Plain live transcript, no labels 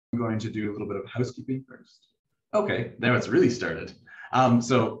I'm going to do a little bit of housekeeping first. Okay, now it's really started.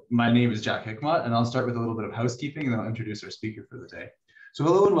 So my name is Jack Hickmott, and I'll start with a little bit of housekeeping, and then I'll introduce our speaker for the day. So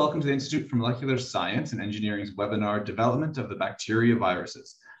hello and welcome to the Institute for Molecular Science and Engineering's webinar, Development of the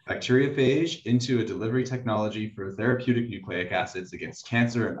Bacterioviruses, Bacteriophage into a Delivery Technology for Therapeutic Nucleic Acids Against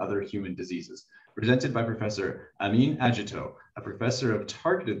Cancer and Other Human Diseases, presented by Professor Amin Ajito, a professor of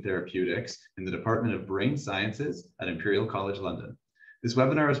targeted therapeutics in the Department of Brain Sciences at Imperial College London. This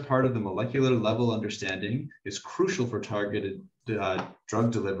webinar is part of the molecular level understanding is crucial for targeted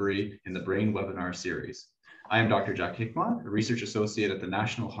drug delivery in the Brain webinar series. I am Dr. Jack Hickmott, a research associate at the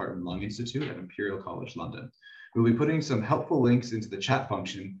National Heart and Lung Institute at Imperial College London. We'll be putting some helpful links into the chat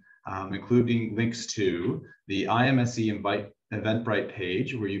function, including links to the IMSE Eventbrite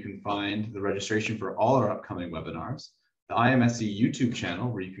page, where you can find the registration for all our upcoming webinars, the IMSE YouTube channel,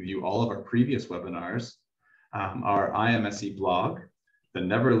 where you can view all of our previous webinars, our IMSE blog, the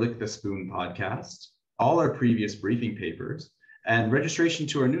Never Lick the Spoon podcast, all our previous briefing papers, and registration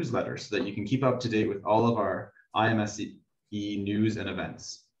to our newsletter so that you can keep up to date with all of our IMSE news and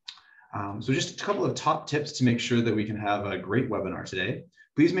events. So just a couple of top tips to make sure that we can have a great webinar today.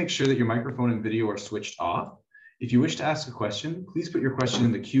 Please make sure that your microphone and video are switched off. If you wish to ask a question, please put your question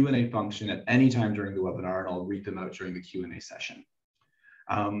in the Q&A function at any time during the webinar, and I'll read them out during the Q&A session.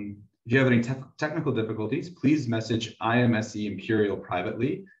 If you have any technical difficulties, please message IMSE Imperial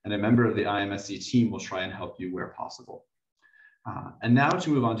privately, and a member of the IMSE team will try and help you where possible. And now to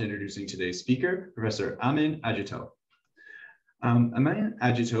move on to introducing today's speaker, Professor Amin Ajito. Amin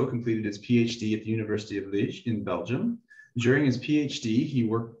Ajito completed his PhD at the University of Liège in Belgium. During his PhD,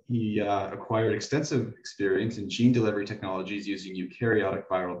 he acquired extensive experience in gene delivery technologies using eukaryotic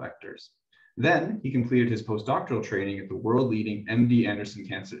viral vectors. Then he completed his postdoctoral training at the world-leading MD Anderson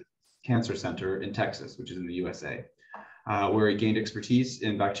Cancer Center in Texas, which is in the USA, where he gained expertise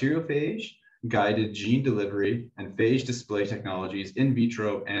in bacteriophage, guided gene delivery, and phage display technologies in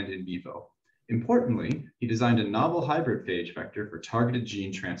vitro and in vivo. Importantly, he designed a novel hybrid phage vector for targeted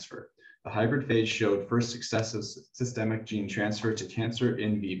gene transfer. The hybrid phage showed first successive systemic gene transfer to cancer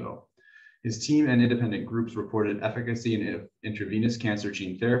in vivo. His team and independent groups reported efficacy in intravenous cancer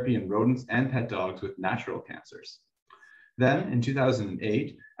gene therapy in rodents and pet dogs with natural cancers. Then, in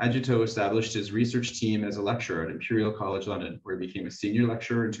 2008, Ajito established his research team as a lecturer at Imperial College London, where he became a senior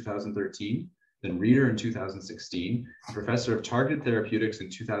lecturer in 2013, then reader in 2016, and professor of targeted therapeutics in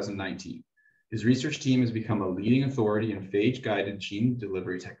 2019. His research team has become a leading authority in phage-guided gene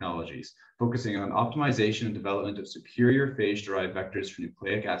delivery technologies, focusing on optimization and development of superior phage-derived vectors for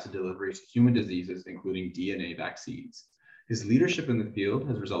nucleic acid delivery to human diseases, including DNA vaccines. His leadership in the field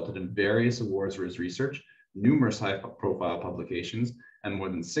has resulted in various awards for his research, numerous high-profile publications, and more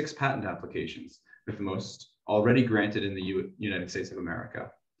than 6 patent applications, with the most already granted in the United States of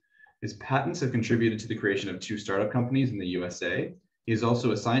America. His patents have contributed to the creation of 2 startup companies in the USA. He is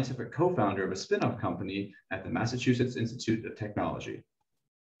also a scientific co-founder of a spin-off company at the Massachusetts Institute of Technology.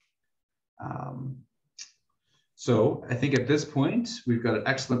 So I think at this point, we've got an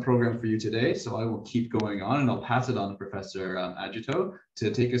excellent program for you today. So I will keep going on, and I'll pass it on to Professor Ajito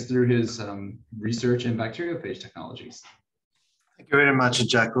to take us through his research in bacteriophage technologies. Thank you very much,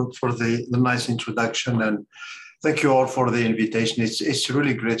 Jacob, for the nice introduction, and thank you all for the invitation. It's a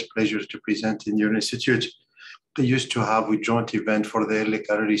really great pleasure to present in your institute. I used to have a joint event for the early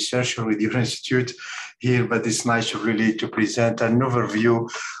career researcher with your institute here, but it's nice really to present an overview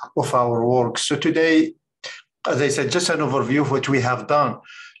of our work. So today, as I said, just an overview of what we have done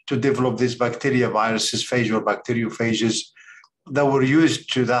to develop these bacterioviruses, phage or bacteriophages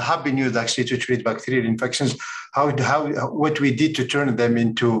that have been used actually to treat bacterial infections, what we did to turn them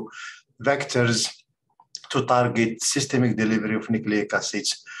into vectors to target systemic delivery of nucleic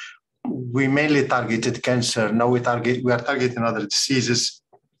acids. We mainly targeted cancer. Now we are targeting other diseases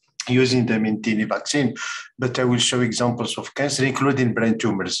using them in TB vaccine, but I will show examples of cancer, including brain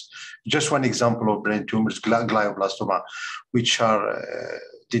tumors. Just one example of brain tumors, glioblastoma, which are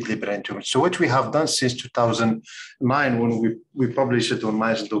deadly brain tumors. So what we have done since 2009, when we published it on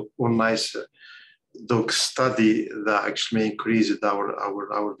Nice Doc study, that actually increased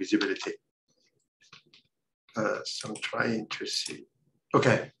our visibility. So I'm trying to see.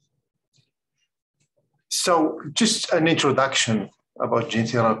 Okay. So just an introduction about gene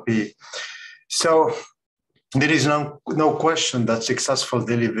therapy. So there is no question that successful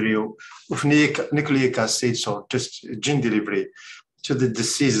delivery of nucleic acids or just gene delivery to the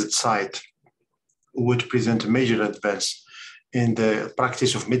diseased site would present a major advance in the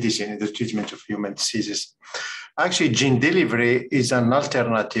practice of medicine, in the treatment of human diseases. Actually, gene delivery is an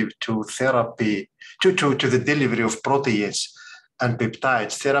alternative to therapy, to the delivery of proteins and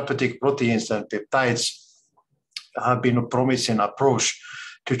peptides, therapeutic proteins and peptides have been a promising approach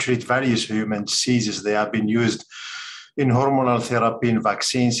to treat various human diseases. They have been used in hormonal therapy, in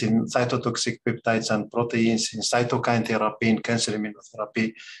vaccines, in cytotoxic peptides and proteins, in cytokine therapy, in cancer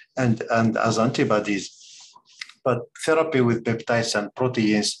immunotherapy, and as antibodies. But therapy with peptides and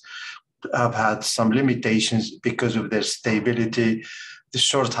proteins have had some limitations because of their stability, the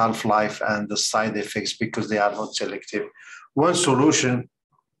short half-life, and the side effects because they are not selective. One solution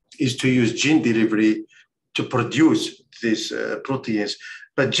is to use gene delivery to produce these proteins,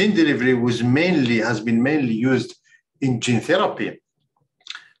 but gene delivery has been mainly used in gene therapy.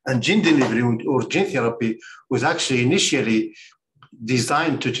 And gene delivery or gene therapy was actually initially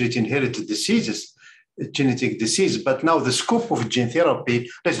designed to treat inherited diseases, genetic disease. But now the scope of gene therapy,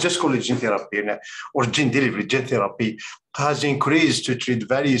 let's just call it gene therapy or gene delivery, gene therapy, has increased to treat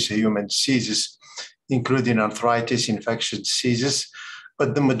various human diseases, including arthritis, infectious diseases.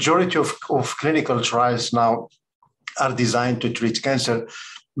 But the majority of clinical trials now are designed to treat cancer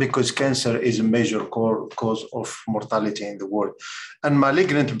because cancer is a major cause of mortality in the world. And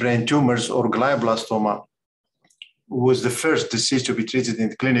malignant brain tumors or glioblastoma was the first disease to be treated in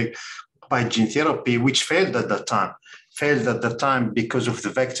the clinic by gene therapy, which failed at that time because of the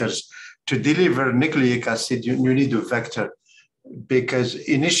vectors. To deliver nucleic acid, you need a vector, because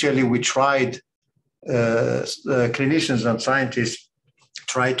initially we tried, clinicians and scientists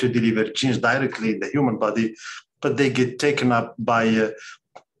try to deliver genes directly in the human body, but they get taken up by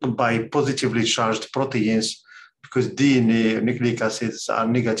positively charged proteins, because DNA, nucleic acids, are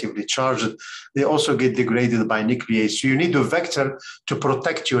negatively charged. They also get degraded by nuclease. So you need a vector to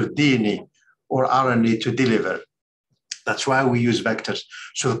protect your DNA or RNA to deliver. That's why we use vectors.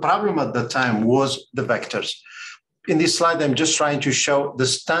 So the problem at that time was the vectors. In this slide, I'm just trying to show the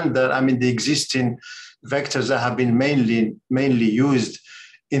standard, the existing vectors that have been mainly used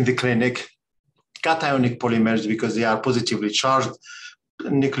in the clinic. Cationic polymers, because they are positively charged.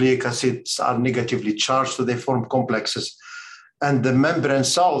 Nucleic acids are negatively charged, so they form complexes. And the membrane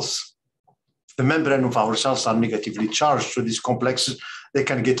cells, the membrane of our cells are negatively charged, so these complexes, they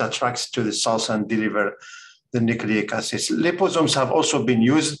can get attracted to the cells and deliver the nucleic acids. Liposomes have also been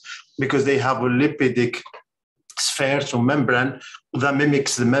used because they have a lipidic sphere, so membrane, that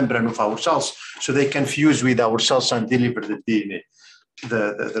mimics the membrane of our cells, so they can fuse with our cells and deliver the DNA.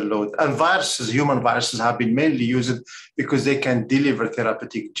 The load. And viruses, human viruses, have been mainly used because they can deliver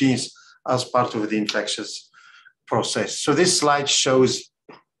therapeutic genes as part of the infectious process. So this slide shows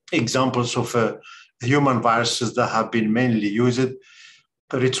examples of human viruses that have been mainly used.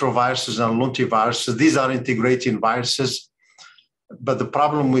 Retroviruses and lentiviruses, these are integrating viruses. But the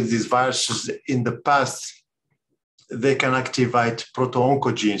problem with these viruses in the past, they can activate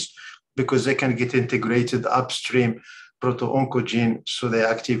proto-oncogenes because they can get integrated upstream proto-oncogene, so they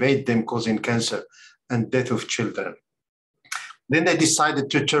activate them, causing cancer and death of children. Then they decided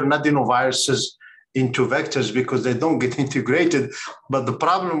to turn adenoviruses into vectors because they don't get integrated. But the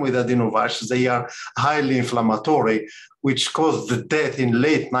problem with adenoviruses, they are highly inflammatory, which caused the death in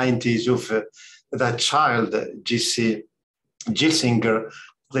late 90s of that child, G.C. Gilsinger.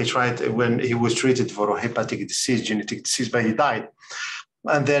 They tried when he was treated for a hepatic disease, genetic disease, but he died.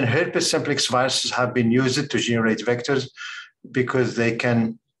 And then herpes simplex viruses have been used to generate vectors because they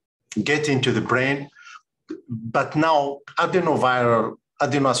can get into the brain. But now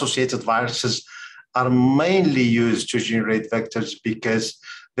adeno-associated viruses are mainly used to generate vectors because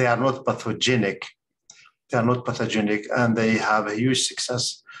they are not pathogenic. They are not pathogenic, and they have a huge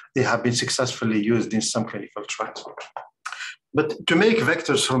success. They have been successfully used in some clinical trials. But to make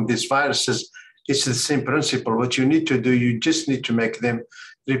vectors from these viruses, it's the same principle. What you need to do, you just need to make them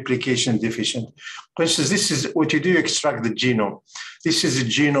replication deficient. For instance, this is what you do, you extract the genome. This is the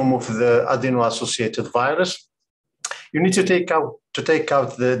genome of the adeno-associated virus. You need to take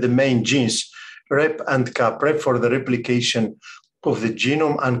out the main genes, rep and cap, rep for the replication of the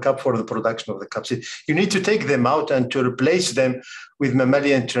genome and cap for the production of the capsid. You need to take them out and to replace them with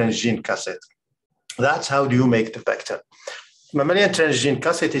mammalian transgene cassette. That's how do you make the vector. Mammalian transgene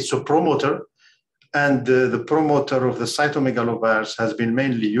cassette is a promoter, and the promoter of the cytomegalovirus has been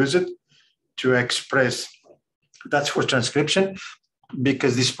mainly used to express, that's for transcription,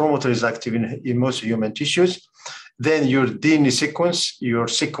 because this promoter is active in most human tissues. Then your DNA sequence, your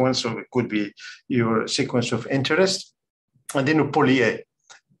sequence of, it could be your sequence of interest, and then a poly-A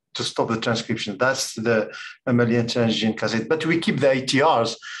to stop the transcription. That's the mammalian transgene cassette. But we keep the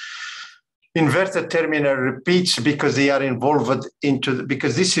ATRs, inverted terminal repeats, because they are involved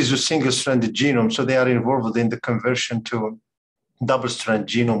because this is a single-stranded genome, so they are involved in the conversion to double-strand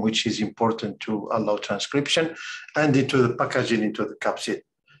genome, which is important to allow transcription, and into the packaging into the capsid.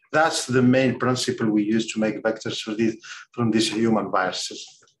 That's the main principle we use to make vectors from these human viruses.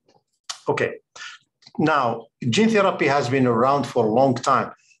 Okay, now gene therapy has been around for a long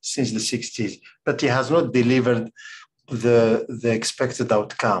time, since the 60s, but it has not delivered the expected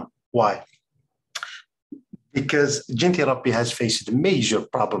outcome. Why? Because gene therapy has faced major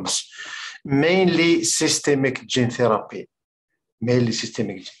problems, mainly systemic gene therapy.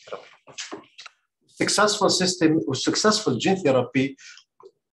 Successful gene therapy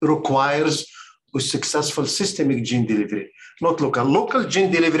requires a successful systemic gene delivery, not local. Local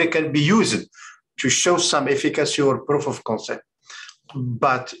gene delivery can be used to show some efficacy or proof of concept,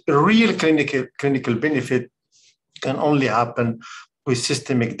 but real clinical benefit can only happen with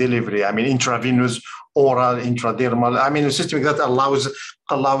systemic delivery. I mean, intravenous, oral, intradermal. I mean, a systemic that allows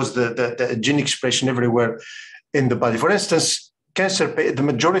the gene expression everywhere in the body. For instance, the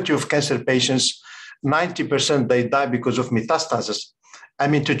majority of cancer patients, 90%, they die because of metastasis. I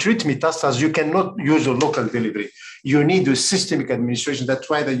mean, to treat metastasis, you cannot use a local delivery. You need a systemic administration. That's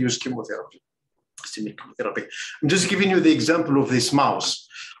why they use chemotherapy. Systemic chemotherapy. I'm just giving you the example of this mouse.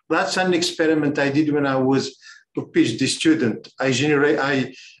 That's an experiment I did when I was a PhD student. I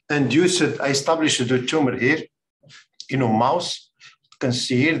established a tumor here in a mouse. You can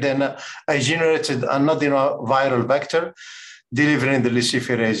see here. Then I generated another viral vector delivering the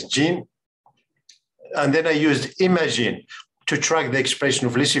luciferase gene. And then I used imaging to track the expression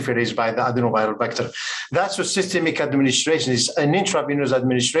of luciferase by the adenoviral vector. That's what systemic administration is, an intravenous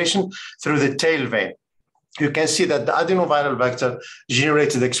administration through the tail vein. You can see that the adenoviral vector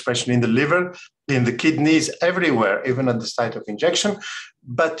generated expression in the liver, in the kidneys, everywhere, even at the site of injection,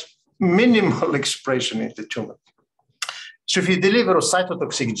 but minimal expression in the tumor. So if you deliver a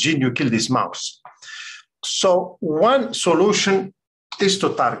cytotoxic gene, you kill this mouse. So one solution is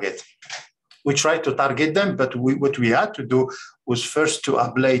to target. We tried to target them, but what we had to do was first to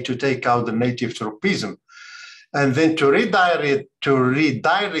ablate, to take out the native tropism, and then to redirect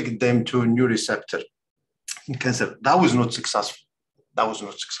them to a new receptor in cancer. That was not successful.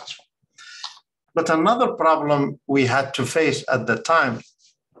 But another problem we had to face at the time,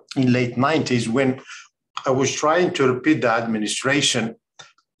 in late 90s, when I was trying to repeat the administration,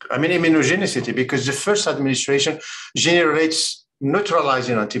 I mean immunogenicity, because the first administration generates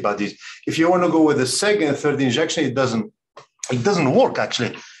neutralizing antibodies. If you want to go with the second and third injection, it doesn't work,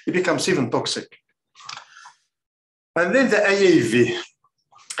 actually. It becomes even toxic. And then the AAV.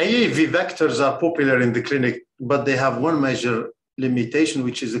 AAV vectors are popular in the clinic, but they have one major limitation,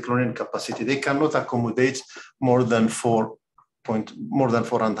 which is the clonal capacity. They cannot accommodate more than 4.5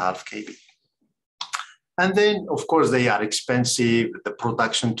 kb. And then, of course, they are expensive, the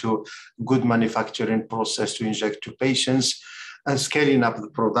production to good manufacturing process to inject to patients, and scaling up the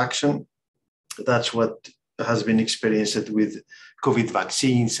production. That's what has been experienced with COVID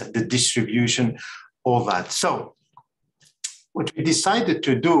vaccines, the distribution, all that. So what we decided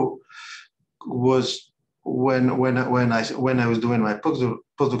to do was when I was doing my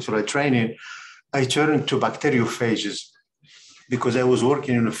postdoctoral training, I turned to bacteriophages because I was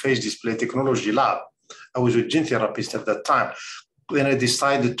working in a phage display technology lab. I was a gene therapist at that time. Then I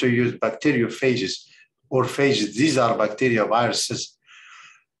decided to use bacteriophages or phages. These are bacteria viruses.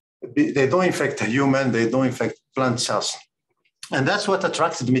 They don't infect a human, they don't infect plant cells. And that's what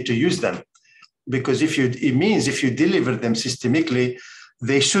attracted me to use them. Because it means if you deliver them systemically,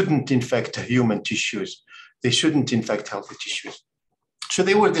 they shouldn't infect human tissues. They shouldn't infect healthy tissues. So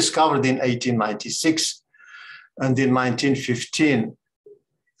they were discovered in 1896. And in 1915,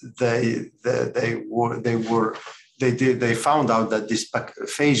 they found out that these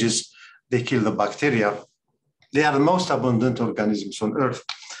phages, they kill the bacteria. They are the most abundant organisms on Earth.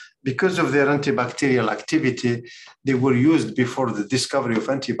 Because of their antibacterial activity, they were used before the discovery of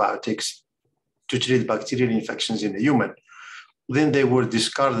antibiotics to treat bacterial infections in the human. Then they were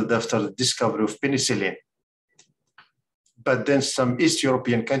discarded after the discovery of penicillin. But then some East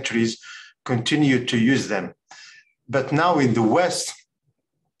European countries continued to use them. But now in the West,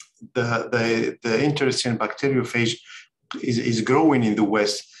 the interest in bacteriophage is growing in the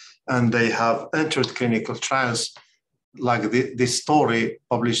West, and they have entered clinical trials like this story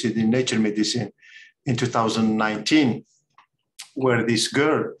published in Nature Medicine in 2019, where this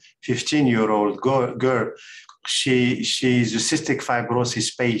girl, 15-year-old girl, she is a cystic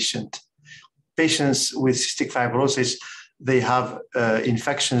fibrosis patient. Patients with cystic fibrosis, they have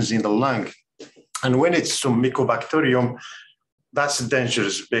infections in the lung. And when it's to Mycobacterium, that's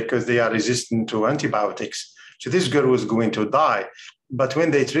dangerous because they are resistant to antibiotics. So this girl was going to die. But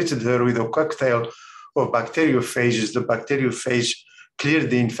when they treated her with a cocktail of bacteriophages, the bacteriophage cleared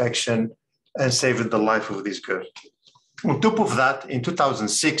the infection and saved the life of this girl. On top of that, in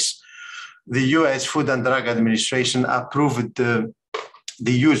 2006, the US Food and Drug Administration approved the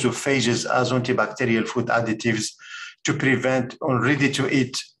use of phages as antibacterial food additives to prevent on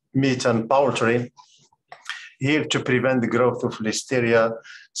ready-to-eat meat and poultry, here to prevent the growth of Listeria,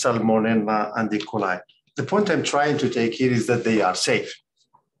 Salmonella, and E. coli. The point I'm trying to take here is that they are safe.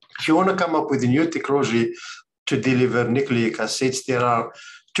 If you want to come up with a new technology to deliver nucleic acids, there are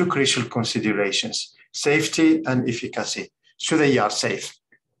two crucial considerations: safety and efficacy. So they are safe.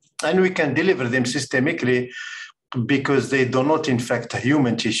 And we can deliver them systemically because they do not infect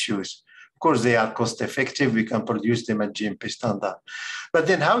human tissues. Of course, they are cost effective. We can produce them at GMP standard. But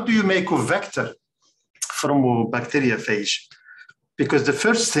then how do you make a vector from a bacteriophage? Because the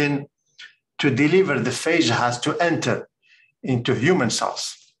first thing to deliver the phage has to enter into human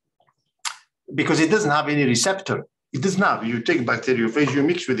cells because it doesn't have any receptor. It doesn't have. You take bacteriophage, you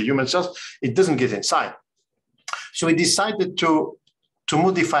mix with the human cells, it doesn't get inside. So we decided to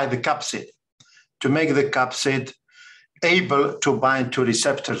modify the capsid, to make the capsid able to bind to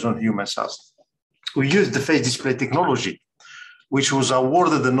receptors on human cells. We used the phage display technology, which was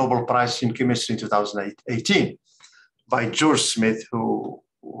awarded the Nobel Prize in Chemistry in 2018 by George Smith, who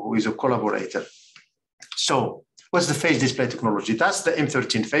is a collaborator. So what's the phage display technology? That's the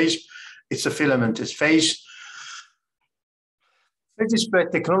M13 phage. It's a filamentous phage. Phage display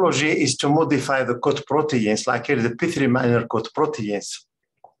technology is to modify the coat proteins, like here, the P3 minor coat proteins.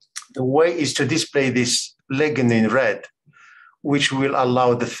 The way is to display this ligand in red, which will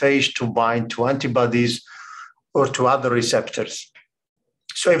allow the phage to bind to antibodies or to other receptors.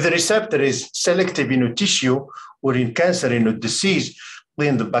 So if the receptor is selective in a tissue or in cancer, in a disease,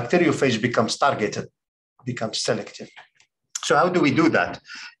 then the bacteriophage becomes targeted, becomes selective. So how do we do that?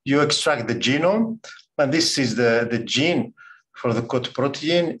 You extract the genome, and this is the gene for the coat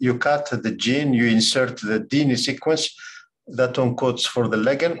protein. You cut the gene, you insert the DNA sequence that encodes for the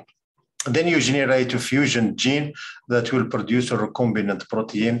ligand. Then you generate a fusion gene that will produce a recombinant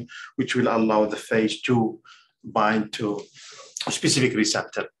protein, which will allow the phage to bind to a specific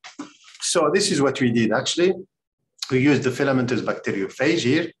receptor. So this is what we did, actually. We used the filamentous bacteriophage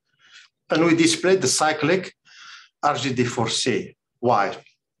here, and we displayed the cyclic RGD4C. Why?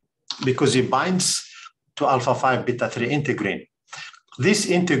 Because it binds to alpha-5 beta-3 integrin. This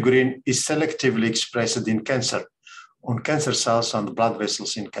integrin is selectively expressed in cancer, on cancer cells and blood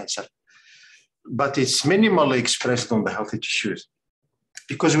vessels in cancer. But it's minimally expressed on the healthy tissues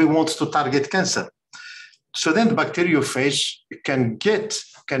because we want to target cancer. So then the bacteriophage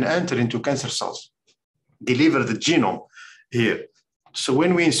can enter into cancer cells, deliver the genome here. So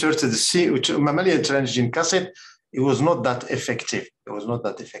when we inserted the mammalian transgene cassette, it was not that effective. It was not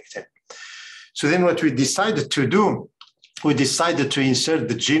that effective. So then what we decided to do, we decided to insert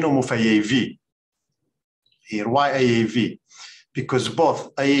the genome of AAV here. Why AAV? Because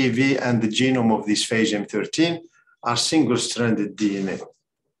both AAV and the genome of this phage M13 are single-stranded DNA.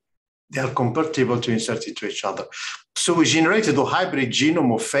 They are compatible to insert into each other. So we generated a hybrid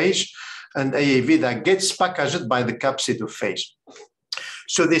genome of phage and AAV that gets packaged by the capsid of phage.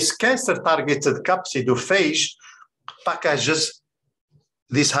 So this cancer-targeted capsid of phage packages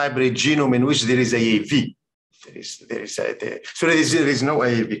this hybrid genome in which there is AAV. There is no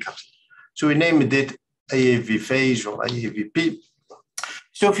AAV capsid. So we named it AAV phage or AAVP.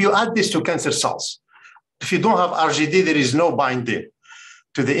 So if you add this to cancer cells, if you don't have RGD, there is no binding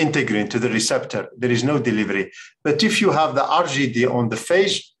to the integrin, to the receptor. There is no delivery. But if you have the RGD on the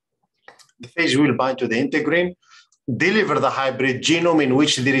phage will bind to the integrin, deliver the hybrid genome in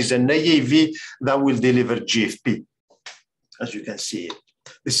which there is an AAV that will deliver GFP, as you can see it.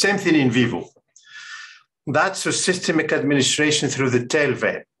 The same thing in vivo. That's a systemic administration through the tail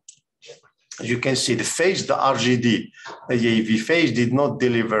vein. As you can see, the phage, the RGD, AAV phage did not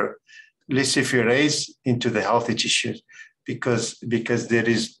deliver luciferase into the healthy tissues because there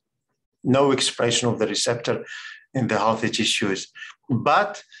is no expression of the receptor in the healthy tissues.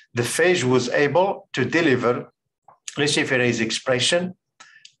 But the phage was able to deliver luciferase expression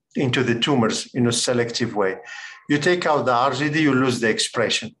into the tumors in a selective way. You take out the RGD, you lose the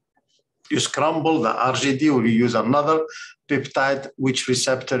expression. You scramble the RGD or you use another peptide, which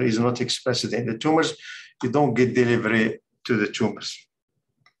receptor is not expressed in the tumors, you don't get delivery to the tumors.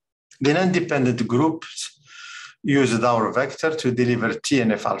 Then independent groups used our vector to deliver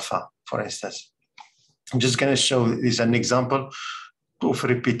TNF-alpha, for instance. I'm just going to show this an example of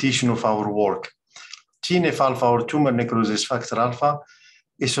repetition of our work. TNF-alpha, or tumor necrosis factor alpha,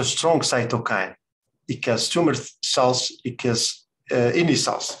 is a strong cytokine. It kills tumor cells, it kills any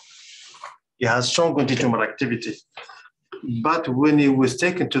cells. It has strong anti-tumor activity. But when it was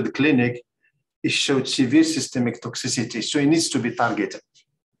taken to the clinic, it showed severe systemic toxicity. So it needs to be targeted.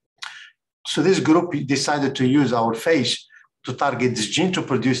 So this group decided to use our phage to target this gene to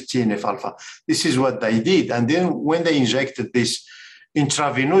produce TNF-alpha. This is what they did. And then when they injected this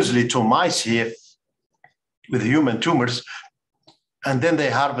intravenously to mice here with human tumors, and then they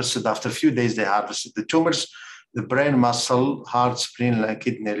harvested, after a few days, they harvested the tumors, the brain, muscle, heart, spleen,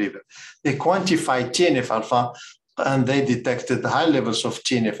 kidney, liver. They quantified TNF-alpha, and they detected high levels of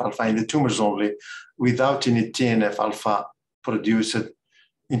TNF-alpha in the tumors only, without any TNF-alpha produced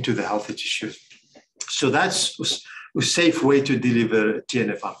into the healthy tissues. So that's a safe way to deliver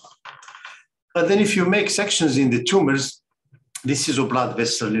TNF-alpha. But then if you make sections in the tumors, this is a blood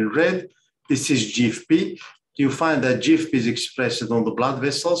vessel in red, this is GFP. You find that GFP is expressed on the blood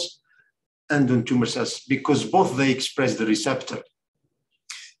vessels and on tumor cells because both they express the receptor.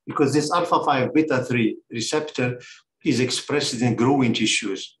 Because this alpha-5 beta-3 receptor is expressed in growing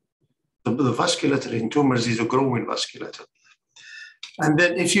tissues. The vasculature in tumors is a growing vasculature. And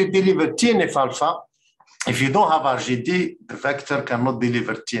then if you deliver TNF-alpha, if you don't have RGD, the vector cannot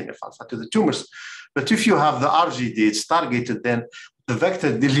deliver TNF-alpha to the tumors. But if you have the RGD, it's targeted, then the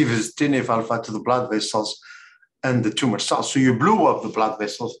vector delivers TNF-alpha to the blood vessels and the tumor cells. So you blew up the blood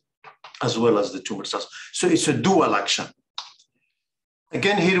vessels as well as the tumor cells. So it's a dual action.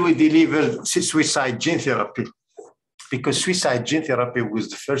 Again, here we deliver suicide gene therapy because suicide gene therapy was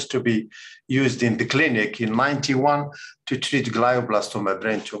the first to be used in the clinic in 91 to treat glioblastoma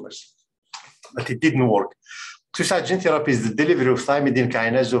brain tumors. But it didn't work. Suicide gene therapy is the delivery of thymidine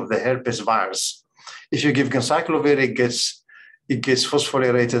kinase of the herpes virus. If you give ganciclovir, it gets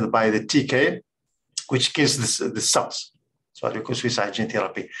phosphorylated by the TK, which kills the cells. So we call suicide gene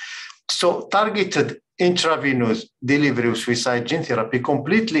therapy. So targeted intravenous delivery of suicide gene therapy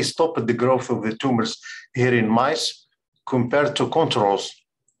completely stopped the growth of the tumors here in mice compared to controls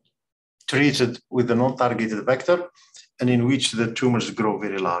treated with the non-targeted vector and in which the tumors grow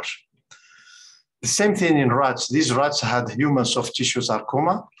very large. The same thing in rats. These rats had human soft tissue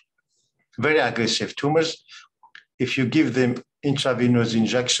sarcoma, very aggressive tumors. If you give them intravenous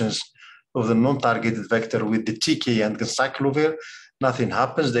injections of the non-targeted vector with the TK and ganciclovir, nothing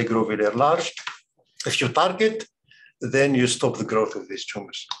happens. They grow very large. If you target, then you stop the growth of these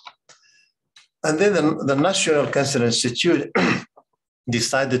tumors. And then the National Cancer Institute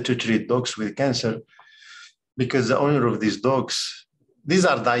decided to treat dogs with cancer because the owner of these dogs, these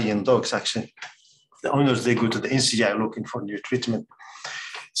are dying dogs actually. The owners, they go to the NCI looking for new treatment.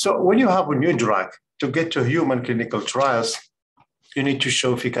 So when you have a new drug, to get to human clinical trials, you need to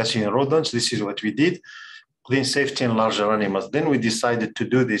show efficacy in rodents. This is what we did. Then safety in larger animals. Then we decided to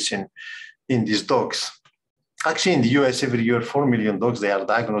do this in these dogs. Actually, in the US, every year, 4 million dogs, they are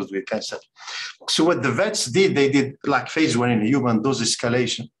diagnosed with cancer. So what the vets did, they did like phase 1 in human dose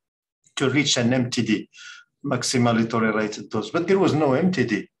escalation to reach an MTD, maximally tolerated dose. But there was no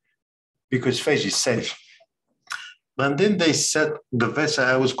MTD because phage is safe. And then they said, the vets,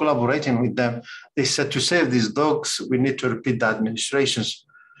 I was collaborating with them, they said to save these dogs, we need to repeat the administrations.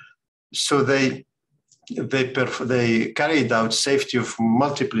 So they carried out safety of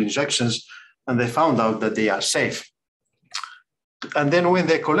multiple injections and they found out that they are safe. And then when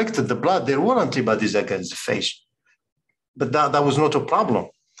they collected the blood, there were antibodies against the phage. But that was not a problem.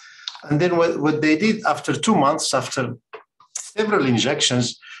 And then what they did after 2 months, after several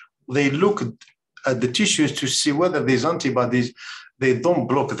injections, they looked at the tissues to see whether these antibodies, they don't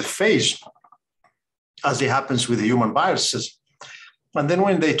block the phage, as it happens with human viruses. And then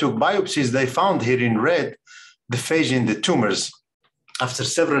when they took biopsies, they found here in red the phage in the tumors after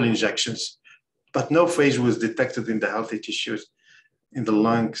several injections, but no phage was detected in the healthy tissues, in the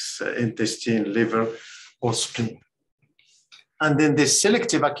lungs, intestine, liver, or spleen. And then the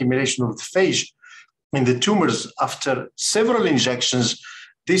selective accumulation of the phage in the tumors after several injections,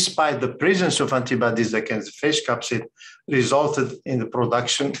 despite the presence of antibodies against the phage capsid, resulted in the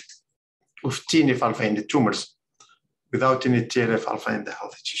production of TNF-alpha in the tumors without any TNF-alpha in the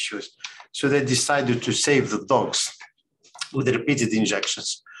healthy tissues. So they decided to save the dogs with repeated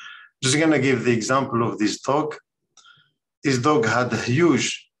injections. Just going to give the example of this dog. This dog had a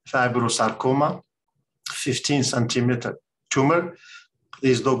huge fibrosarcoma, 15 centimeter tumor.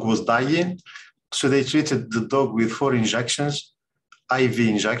 This dog was dying. So they treated the dog with 4 injections, IV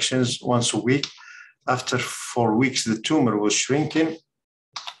injections once a week. After 4 weeks, the tumor was shrinking.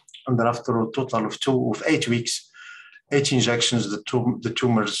 And after a total of 8 weeks, 8 injections, the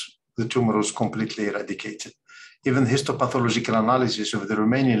tumor was completely eradicated. Even histopathological analysis of the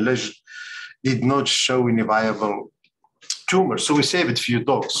remaining lesion did not show any viable tumor. So we saved a few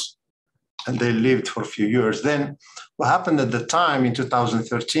dogs. and they lived for a few years. Then what happened at the time in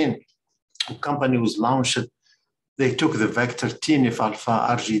 2013, a company was launched. They took the vector TNF-alpha,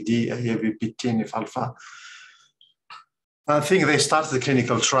 RGD, AAVP TNF-alpha. I think they started the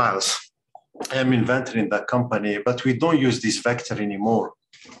clinical trials. I'm inventor in that company, but we don't use this vector anymore,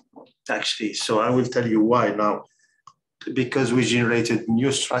 actually. So I will tell you why now. Because we generated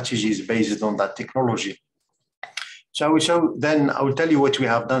new strategies based on that technology. So I will tell you what we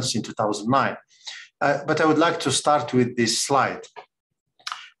have done since 2009. But I would like to start with this slide.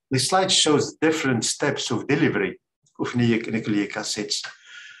 This slide shows different steps of delivery of nucleic acids.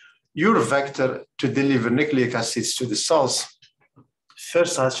 Your vector to deliver nucleic acids to the cells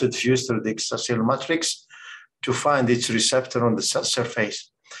first has to fuse through the extracellular matrix to find its receptor on the cell surface.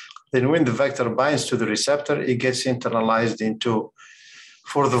 Then when the vector binds to the receptor, it gets internalized into,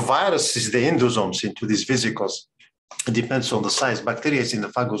 for the viruses, the endosomes, into these vesicles. It depends on the size. Bacteria is in the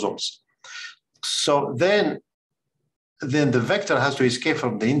phagosomes. So then the vector has to escape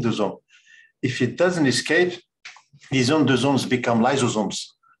from the endosome. If it doesn't escape, these endosomes become lysosomes,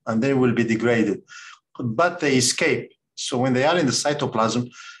 and they will be degraded. But they escape. So when they are in the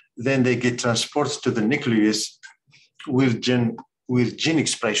cytoplasm, then they get transported to the nucleus where gene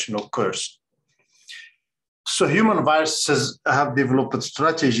expression occurs. So human viruses have developed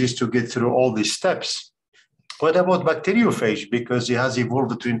strategies to get through all these steps. What about bacteriophage? Because it has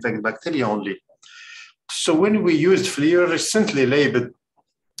evolved to infect bacteria only. So when we used fluorescently labeled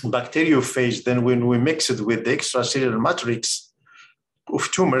bacteriophage, then when we mix it with the extracellular matrix of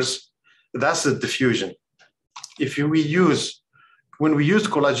tumors, that's the diffusion. When we use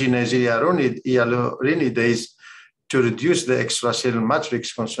collagenase hyaluronidase to reduce the extracellular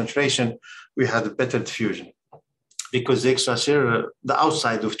matrix concentration, we had better diffusion because the extracellular, the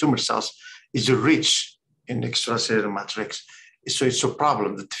outside of tumor cells is rich in extracellular matrix. So it's a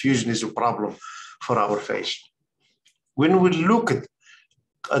problem. The diffusion is a problem for our phage. When we look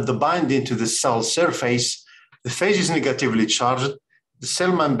at the binding to the cell surface, the phage is negatively charged. The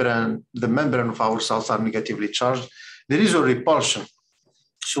cell membrane, the membrane of our cells are negatively charged. There is a repulsion.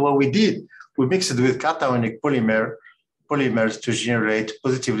 So what we did, we mixed it with cationic polymers to generate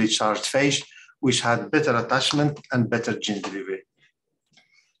positively charged phage, which had better attachment and better gene delivery.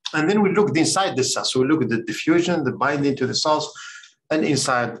 And then we looked inside the cells. So we looked at the diffusion, the binding to the cells, and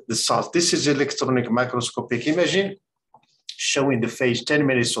inside the cells. This is electronic microscopic imaging showing the phage 10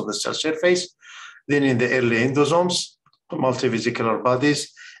 minutes on the cell surface, then in the early endosomes, multivesicular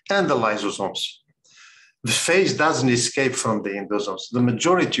bodies, and the lysosomes. The phage doesn't escape from the endosomes. The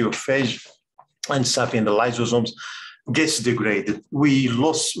majority of phage ends up in the lysosomes, gets degraded. We have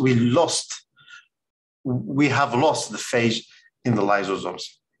lost the phage in the lysosomes.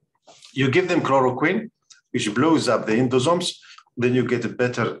 You give them chloroquine, which blows up the endosomes, then you get a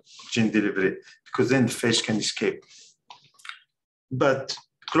better gene delivery because then the phage can escape. But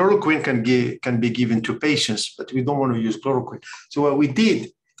chloroquine can be given to patients, but we don't want to use chloroquine. So what we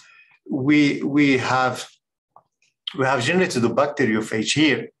did, we have generated the bacteriophage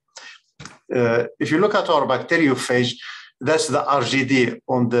here. If you look at our bacteriophage, that's the RGD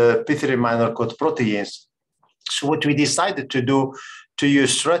on the P3 minor code proteins. So what we decided to do, to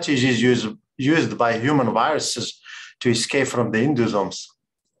use strategies used by human viruses to escape from the endosomes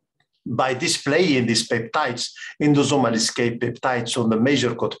by displaying these peptides, endosomal escape peptides on the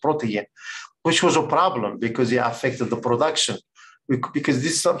major code protein, which was a problem because it affected the production,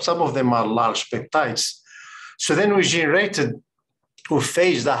 because some of them are large peptides. So then we generated a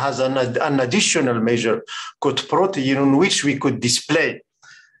phage that has an additional major code protein on which we could display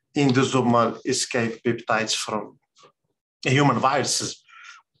endosomal escape peptides from human viruses.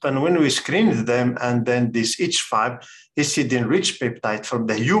 And when we screened them, and then this H5 histidine-rich peptide from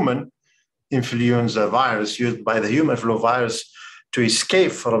the human influenza virus used by the human flu virus to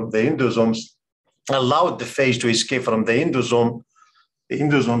escape from the endosomes, allowed the phage to escape from the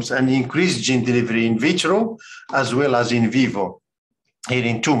endosomes and increase gene delivery in vitro as well as in vivo here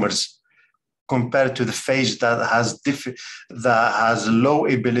in tumors, compared to the phage that has low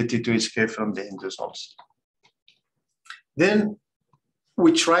ability to escape from the endosomes. Then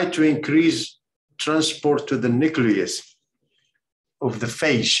we try to increase transport to the nucleus of the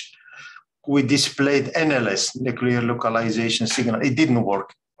phage. We displayed NLS, nuclear localization signal. It didn't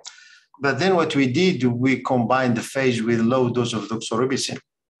work. But then what we did, we combined the phage with low dose of doxorubicin,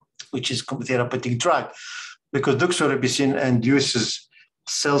 which is a therapeutic drug, because doxorubicin induces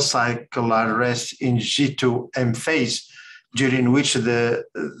cell cycle arrest in G2M phase, during which the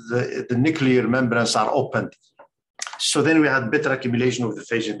nuclear membranes are opened. So then we had better accumulation of the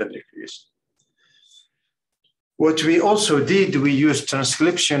phage in the nucleus. What we also did, we used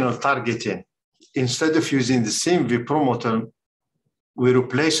transcriptional targeting. Instead of using the CMV promoter, we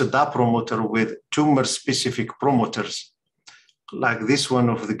replaced that promoter with tumor-specific promoters, like this one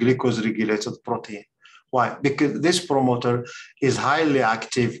of the glucose-regulated protein. Why? Because this promoter is highly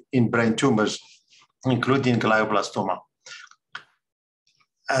active in brain tumors, including glioblastoma.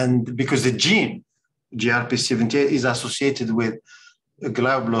 And because the gene, GRP78, is associated with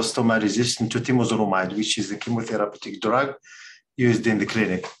glioblastoma resistant to temozolomide, which is the chemotherapeutic drug used in the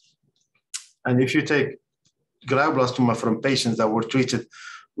clinic. And if you take glioblastoma from patients that were treated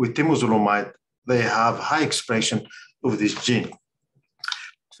with temozolomide, they have high expression of this gene.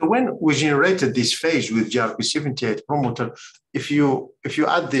 So when we generated this phage with GRP78 promoter, if you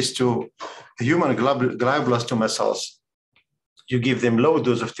add this to human glioblastoma cells, you give them low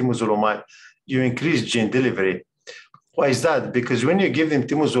dose of temozolomide, you increase gene delivery. Why is that? Because when you give them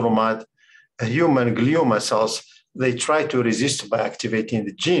temozolomide, human glioma cells, they try to resist by activating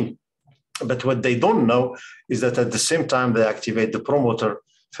the gene. But what they don't know is that at the same time, they activate the promoter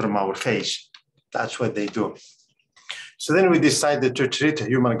from our phage. That's what they do. So then we decided to treat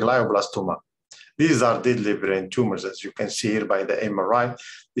human glioblastoma. These are deadly brain tumors, as you can see here by the MRI.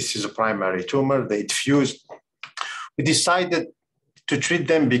 This is a primary tumor. They diffused. We decided to treat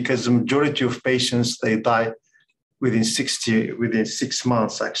them because the majority of patients, they die within 6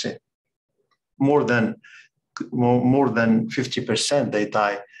 months, actually. More than 50%, they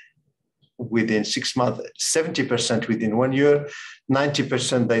die within 6 months, 70% within 1 year,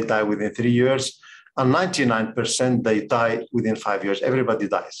 90% they die within 3 years, and 99% they die within 5 years. Everybody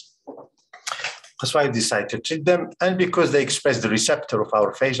dies. That's why I decided to treat them. And because they express the receptor of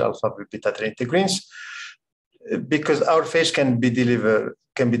our phage, alpha beta-3 integrins, because our phage can be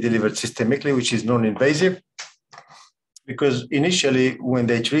delivered systemically, which is non-invasive. Because initially, when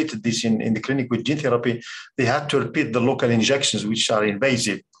they treated this in the clinic with gene therapy, they had to repeat the local injections, which are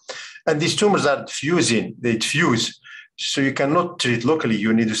invasive. And these tumors are diffusing, they diffuse. So you cannot treat locally,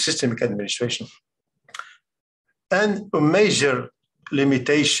 you need a systemic administration. And a major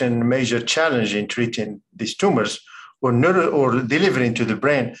limitation, major challenge in treating these tumors or delivering to the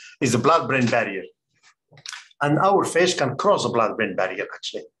brain is the blood-brain barrier. And our phage can cross the blood-brain barrier,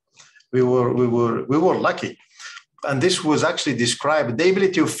 actually. We were lucky. And this was actually described, the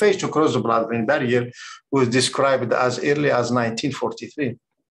ability of phage to cross the blood-brain barrier was described as early as 1943.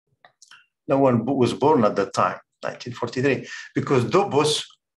 No one was born at that time, 1943, because Dobos,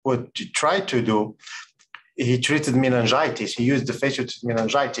 what he tried to do, he treated meningitis. He used the phage to treat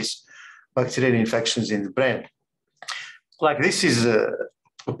meningitis, bacterial infections in the brain. Like this is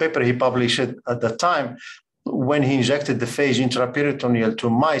a paper he published at the time. When he injected the phage intraperitoneal to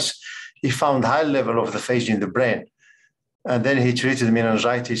mice, he found high level of the phage in the brain. And then he treated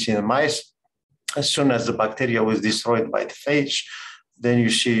meningitis in the mice. As soon as the bacteria was destroyed by the phage, then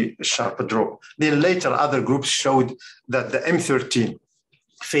you see a sharp drop. Then later, other groups showed that the M13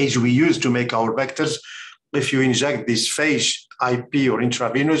 phage we use to make our vectors, if you inject this phage IP or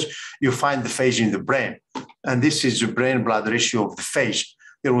intravenous, you find the phage in the brain. And this is the brain-blood ratio of the phage.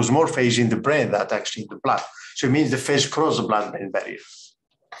 There was more phage in the brain than actually in the blood. So it means the phage crossed the blood-brain barrier.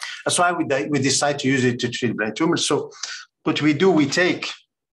 That's why we decide to use it to treat brain tumors. So what we do, we take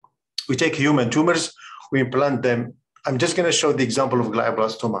human tumors, we implant them. I'm just going to show the example of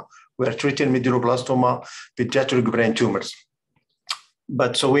glioblastoma. We are treating medulloblastoma, pediatric brain tumors.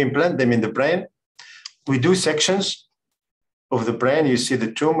 But so we implant them in the brain. We do sections of the brain. You see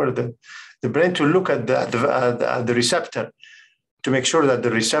the tumor, the brain, to look at the receptor, to make sure that the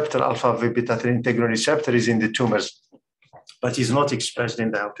receptor, alpha-v beta-3 integrin receptor, is in the tumors, but is not expressed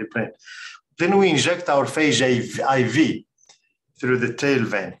in the healthy brain. Then we inject our phage IV through the tail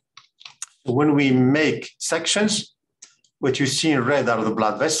vein. When we make sections, what you see in red are the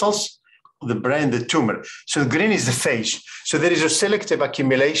blood vessels, the brain, the tumor. So green is the phage. So there is a selective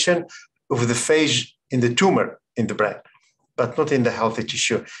accumulation of the phage in the tumor in the brain, but not in the healthy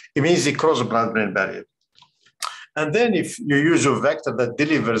tissue. It means it crosses the blood-brain barrier. And then if you use a vector that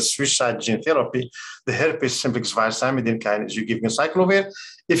delivers switch-side gene therapy, the herpes simplex virus thymidine kinase, you give acyclovir.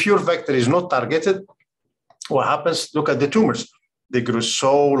 If your vector is not targeted, what happens? Look at the tumors. They grow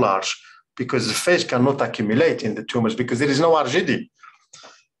so large because the phage cannot accumulate in the tumors because there is no RGD.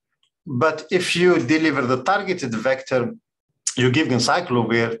 But if you deliver the targeted vector, you give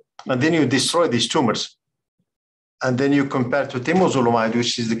acyclovir, and then you destroy these tumors. And then you compare to temozolomide,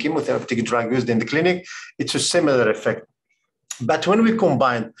 which is the chemotherapeutic drug used in the clinic, it's a similar effect. But when we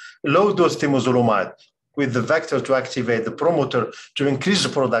combine low-dose temozolomide with the vector to activate the promoter to increase the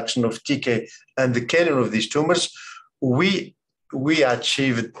production of TK and the killing of these tumors, we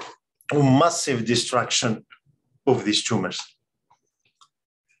achieved a massive destruction of these tumors.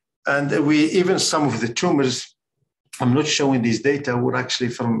 And even some of the tumors, I'm not showing these data, were actually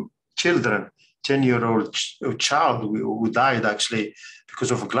from children. 10-year-old child who died actually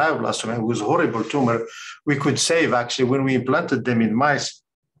because of a glioblastoma. It was a horrible tumor. We could save, actually, when we implanted them in mice,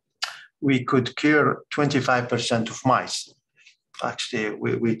 we could cure 25% of mice, actually,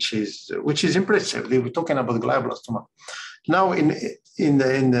 which is impressive. They were talking about glioblastoma. Now, in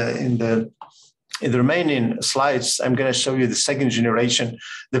the remaining slides, I'm going to show you the second generation,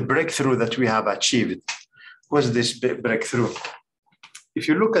 the breakthrough that we have achieved. What's this breakthrough? If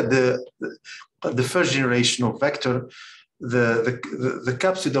you look at the first generation of vector, the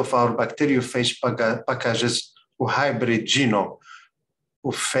capsid of our bacteriophage packages a hybrid genome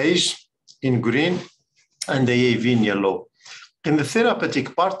of phage in green and AAV in yellow. In the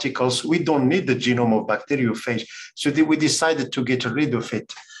therapeutic particles, we don't need the genome of bacteriophage, so we decided to get rid of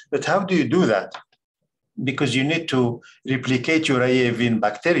it. But how do you do that? Because you need to replicate your AAV in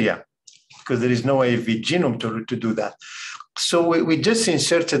bacteria, because there is no AAV genome to do that. So we just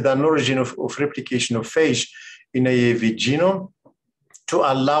inserted an origin of replication of phage in AAV genome to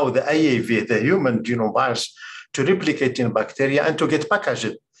allow the AAV, the human genome virus, to replicate in bacteria and to get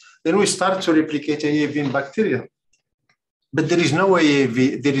packaged. Then we start to replicate AAV in bacteria. But there is no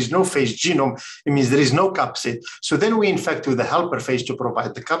AAV, there is no phage genome. It means there is no capsid. So then we infect with the helper phage to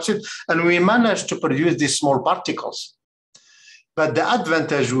provide the capsid, and we managed to produce these small particles. But the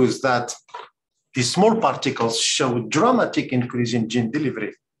advantage was that these small particles show dramatic increase in gene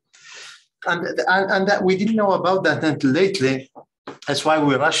delivery. And that we didn't know about that until lately. That's why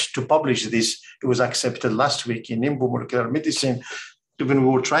we rushed to publish this. It was accepted last week in IMSE Molecular Medicine, when we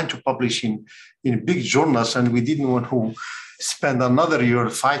were trying to publish in big journals, and we didn't want to spend another year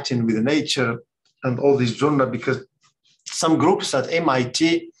fighting with Nature and all these journals, because some groups at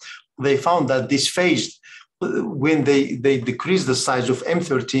MIT, they found that this phage, when they decrease the size of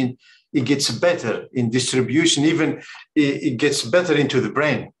M13, it gets better in distribution, even it gets better into the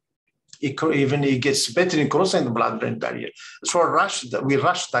brain. It gets better in crossing the blood-brain barrier. So we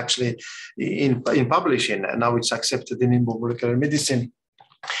rushed actually in publishing, and now it's accepted in molecular medicine.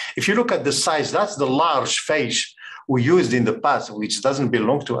 If you look at the size, that's the large phage we used in the past, which doesn't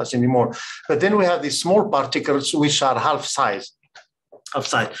belong to us anymore. But then we have these small particles which are half size.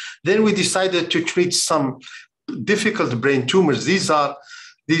 Then we decided to treat some difficult brain tumors. These are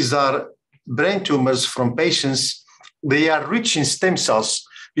brain tumors from patients. They are rich in stem cells,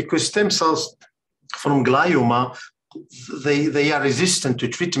 because stem cells from glioma, they are resistant to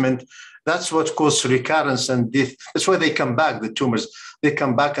treatment. That's what causes recurrence and death. That's why they come back, the tumors. They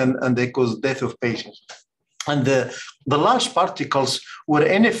come back and they cause death of patients. And the large particles were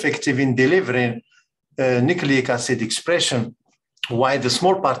ineffective in delivering nucleic acid expression, while the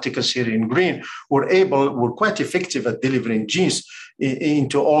small particles here in green were quite effective at delivering genes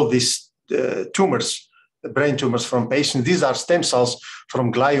into all these tumors, brain tumors from patients. These are stem cells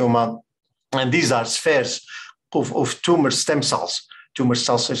from glioma, and these are spheres of tumor stem cells, tumor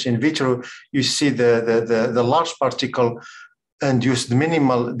cells in vitro. You see the large particle induced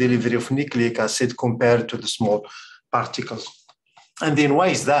minimal delivery of nucleic acid compared to the small particles. And then why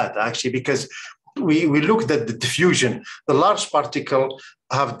is that? Actually, because we looked at the diffusion. The large particle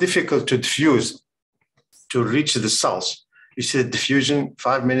have difficult to diffuse to reach the cells. You see the diffusion,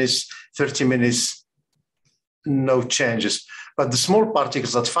 5 minutes, 30 minutes, no changes. But the small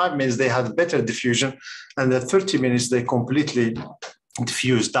particles at 5 minutes, they had better diffusion, and at 30 minutes, they completely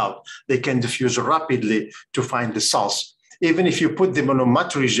diffused out. They can diffuse rapidly to find the cells. Even if you put them on a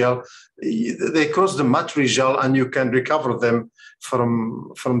matrigel, they cross the matrigel and you can recover them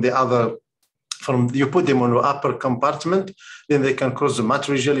from the other. You put them on the upper compartment, then they can cross the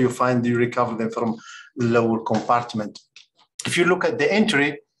matrigel. You recover them from the lower compartment. If you look at the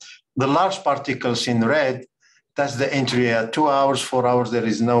entry, the large particles in red, that's the entry at 2 hours, 4 hours. There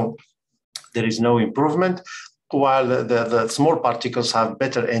is no improvement, while the small particles have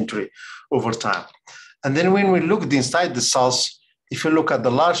better entry over time. And then when we looked inside the cells, if you look at the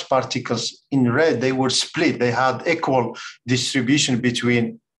large particles in red, they were split. They had equal distribution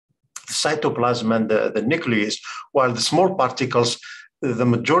between the cytoplasm and the nucleus, while the small particles, the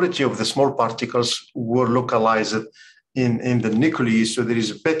majority of the small particles were localized in the nucleus, so there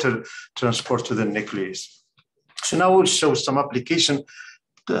is better transport to the nucleus. So now we'll show some application.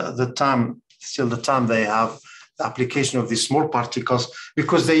 The time they have the application of these small particles,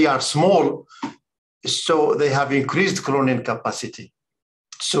 because they are small, so they have increased cloning capacity.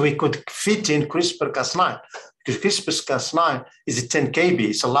 So we could fit in CRISPR-Cas9, because CRISPR-Cas9 is a 10 kb,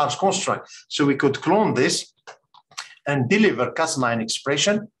 it's a large construct. So we could clone this and deliver Cas9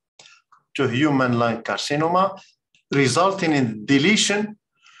 expression to human lung carcinoma resulting in deletion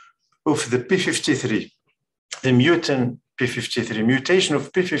of the P53. The mutant P53, mutation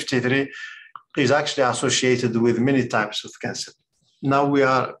of P53 is actually associated with many types of cancer. Now we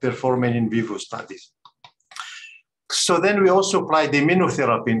are performing in vivo studies. So then we also applied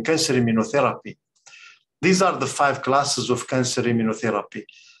immunotherapy in cancer immunotherapy. These are the 5 classes of cancer immunotherapy.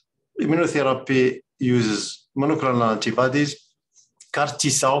 Immunotherapy uses monoclonal antibodies, CAR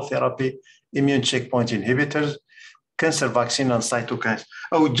T-cell therapy, immune checkpoint inhibitors, cancer vaccine, and cytokines.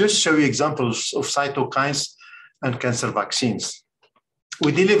 I will just show you examples of cytokines and cancer vaccines.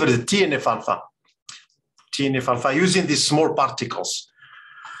 We deliver the TNF-alpha using these small particles.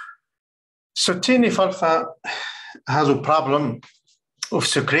 So TNF-alpha has a problem of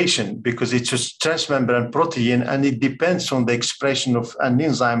secretion because it's a transmembrane protein and it depends on the expression of an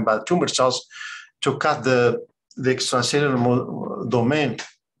enzyme by tumor cells to cut the extracellular domain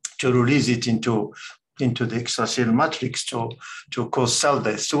to release it into the extracellular matrix to cause cell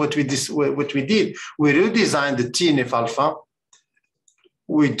death. So what we did, we redesigned the TNF-alpha.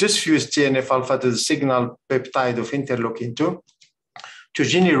 We just fused TNF-alpha to the signal peptide of interleukin-2 to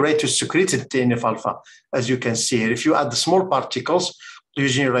generate a secreted TNF-alpha, as you can see here. If you add the small particles, you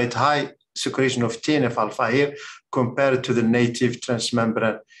generate high secretion of TNF-alpha here compared to the native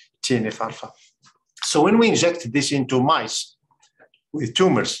transmembrane TNF-alpha. So when we inject this into mice with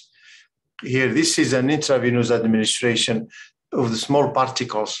tumors, here, this is an intravenous administration of the small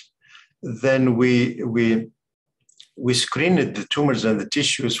particles. Then we screened the tumors and the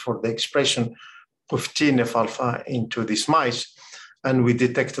tissues for the expression of TNF-alpha into these mice, and we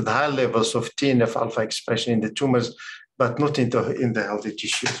detected high levels of TNF-alpha expression in the tumors, but not in the healthy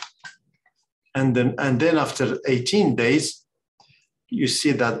tissues. And then after 18 days, you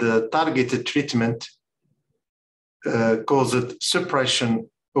see that the targeted treatment caused suppression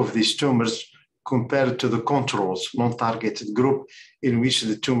of these tumors compared to the controls, non-targeted group, in which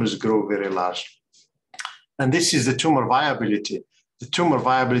the tumors grow very large. And this is the tumor viability. The tumor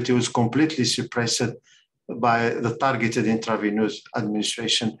viability was completely suppressed by the targeted intravenous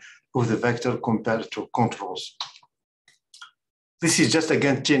administration of the vector compared to controls. This is just,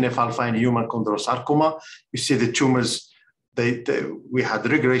 again, TNF-alpha in human chondrosarcoma. You see the tumors, we had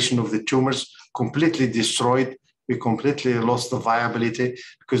regression of the tumors, completely destroyed. We completely lost the viability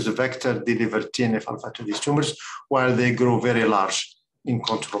because the vector delivered TNF-alpha to these tumors while they grow very large in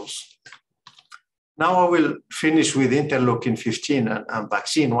controls. Now I will finish with interleukin-15 and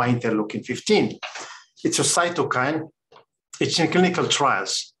vaccine. Why interleukin-15? It's a cytokine. It's in clinical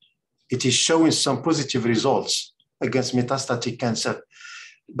trials. It is showing some positive results against metastatic cancer.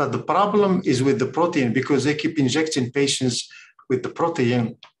 But the problem is with the protein because they keep injecting patients with the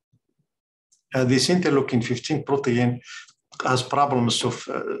protein. This interleukin-15 protein has problems of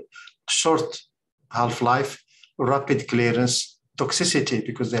short half-life, rapid clearance, toxicity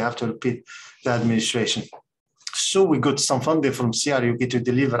because they have to repeat the administration. So we got some funding from CRUK to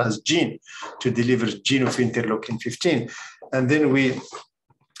deliver as gene, of interleukin-15. And then we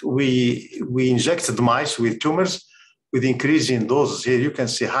injected mice with tumors with increasing doses. Here you can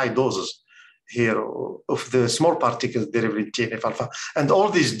see high doses here of the small particles delivering TNF-alpha. And all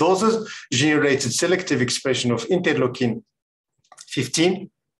these doses generated selective expression of interleukin-15,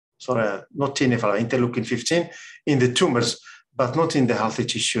 sorry, not TNF-alpha, interleukin-15 in the tumors, but not in the healthy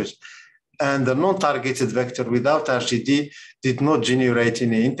tissues. And the non-targeted vector without RGD did not generate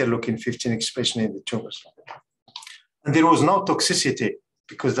any interleukin-15 expression in the tumors. And there was no toxicity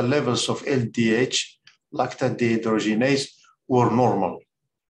because the levels of LDH, lactate dehydrogenase, were normal.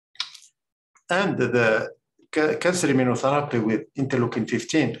 And the cancer immunotherapy with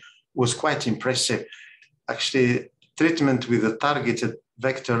interleukin-15 was quite impressive. Actually, treatment with a targeted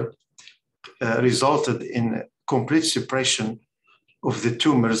vector resulted in complete suppression of the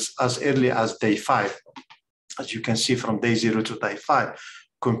tumors as early as day 5, as you can see from day 0 to day 5,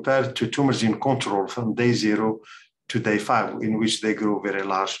 compared to tumors in control from day 0 to day 5, in which they grow very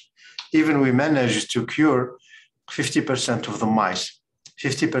large. Even we managed to cure 50% of the mice.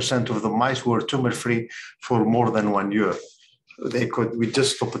 50% of the mice were tumor-free for more than 1 year. We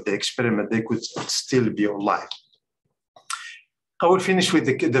just stopped the experiment, they could still be alive. I will finish with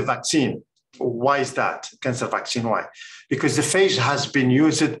the vaccine. Why is that? Cancer vaccine, why? Because the phage has been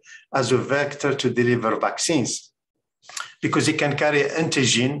used as a vector to deliver vaccines because it can carry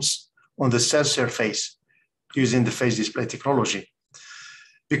antigens on the cell surface using the phage display technology.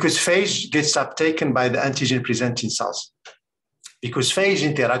 Because phage gets uptaken by the antigen-presenting cells. Because phage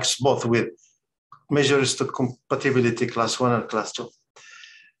interacts both with measures the compatibility class 1 and class 2.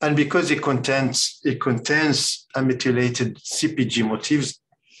 And because it contains amethylated CpG motifs,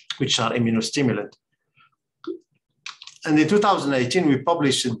 which are immunostimulant. And in 2018, we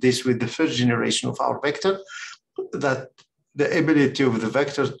published this with the first generation of our vector, that the ability of the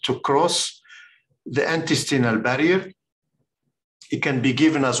vector to cross the intestinal barrier, it can be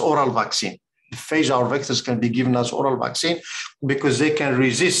given as oral vaccine. The phage, our vectors can be given as oral vaccine because they can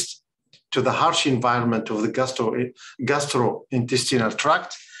resist to the harsh environment of the gastrointestinal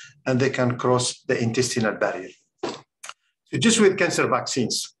tract, and they can cross the intestinal barrier. So just with cancer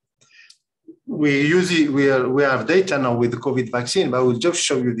vaccines, we have data now with the COVID vaccine, but I will just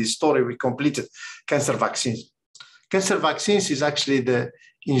show you this story. We completed cancer vaccines. Cancer vaccines is actually the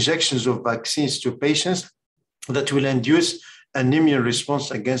injections of vaccines to patients that will induce an immune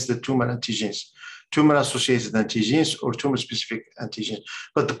response against the tumor antigens, tumor-associated antigens or tumor-specific antigens.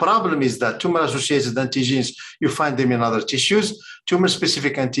 But the problem is that tumor-associated antigens, you find them in other tissues.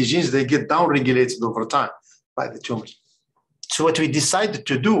 Tumor-specific antigens, they get down-regulated over time by the tumors. So what we decided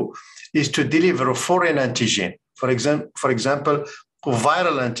to do is to deliver a foreign antigen, for example, a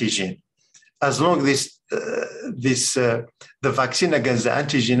viral antigen, as long as the vaccine against the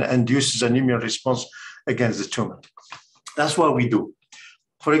antigen induces an immune response against the tumor. That's what we do.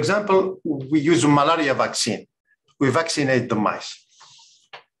 For example, we use a malaria vaccine. We vaccinate the mice.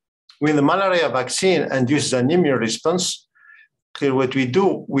 When the malaria vaccine induces an immune response, what we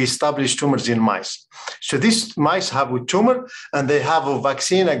do, we establish tumors in mice. So these mice have a tumor and they have a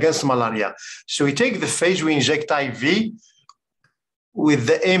vaccine against malaria. So we take the phage, we inject IV with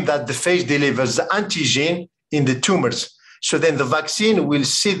the aim that the phage delivers the antigen in the tumors. So then the vaccine will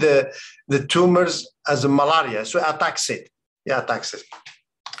see the tumors as a malaria, so it attacks it. It attacks it.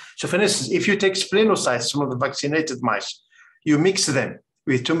 So for instance, if you take splenocytes from the vaccinated mice, you mix them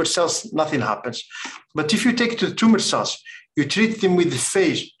with tumor cells, nothing happens. But if you take the tumor cells, you treat them with the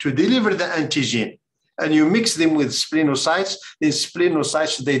phage to deliver the antigen, and you mix them with splenocytes, these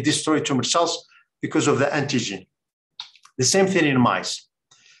splenocytes, they destroy tumor cells because of the antigen. The same thing in mice.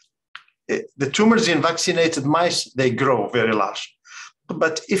 The tumors in vaccinated mice, they grow very large.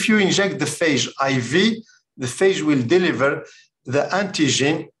 But if you inject the phage IV, the phage will deliver the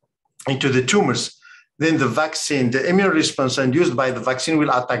antigen into the tumors. Then the vaccine, the immune response induced by the vaccine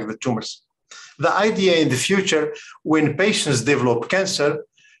will attack the tumors. The idea in the future, when patients develop cancer,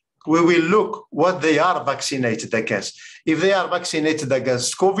 we will look what they are vaccinated against. If they are vaccinated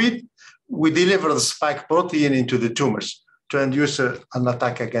against COVID, we deliver the spike protein into the tumors to induce an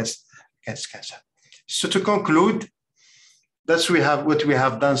attack against cancer. So to conclude, that's what we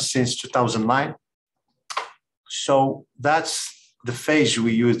have done since 2009. So that's the phage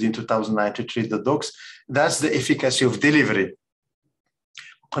we used in 2009 to treat the dogs. That's the efficacy of delivery.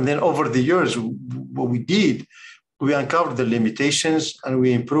 And then over the years, what we did, we uncovered the limitations and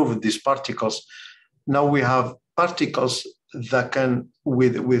we improved these particles. Now we have particles that can,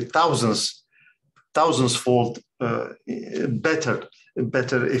 with thousands-fold better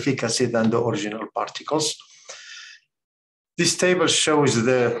efficacy than the original particles. This table shows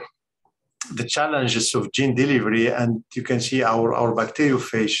the challenges of gene delivery, and you can see our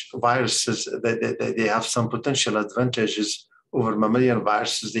bacteriophage viruses, they have some potential advantages over mammalian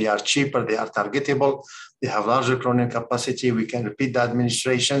viruses. They are cheaper, they are targetable, they have larger cloning capacity, we can repeat the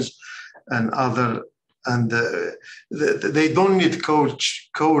administrations they don't need cold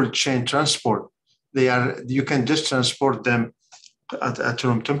chain transport. You can just transport them at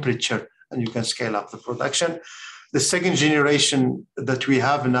room temperature and you can scale up the production. The second generation that we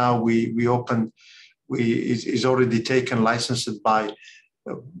have now, is already taken, licensed by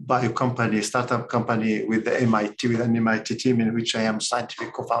a company, a startup company with an MIT team in which I am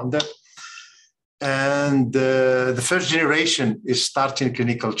scientific co-founder. And the first generation is starting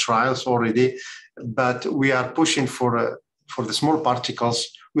clinical trials already, but we are pushing for the small particles.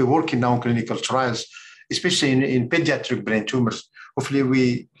 We're working now on clinical trials, especially in pediatric brain tumors.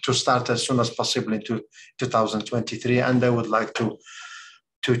 Hopefully to start as soon as possible in 2023. And I would like to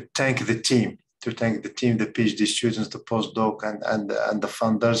thank the team, the PhD students, the postdoc, and the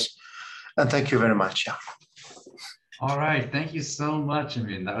funders. And thank you very much. Yeah. All right, thank you so much. I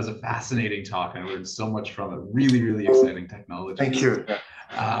mean, that was a fascinating talk. I learned so much from it. Really, really exciting technology. Thank you.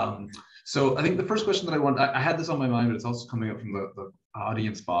 So I think the first question that I had this on my mind, but it's also coming up from the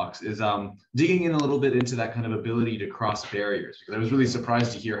audience box, is digging in a little bit into that kind of ability to cross barriers, because I was really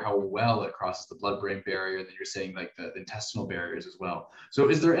surprised to hear how well it crosses the blood-brain barrier, and then you're saying like the intestinal barriers as well. So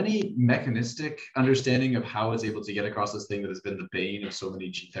is there any mechanistic understanding of how it's able to get across this thing that has been the bane of so many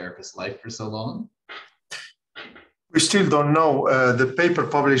gene therapists' life for so long? We still don't know. The paper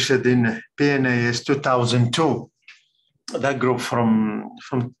published in PNAS 2002, that group from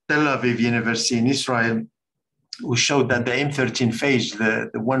Tel Aviv University in Israel, we showed that the M13 phage,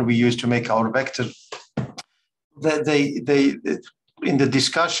 the one we use to make our vector, they in the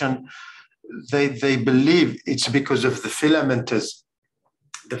discussion, they believe it's because of the filamentous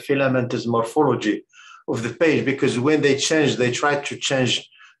morphology of the phage, because when they tried to change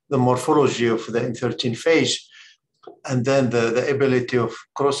the morphology of the M13 phage, and then the ability of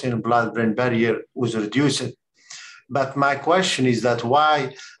crossing blood-brain barrier was reduced. But my question is that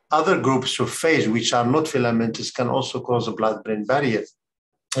why other groups of phage, which are not filamentous, can also cross the blood-brain barrier?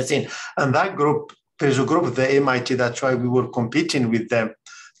 I think, and that group, there's a group at the MIT, that's why we were competing with them.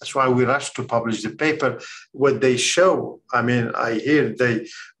 That's why we rushed to publish the paper. What they show, I hear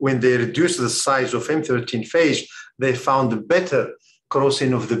when they reduced the size of M13 phage, they found a better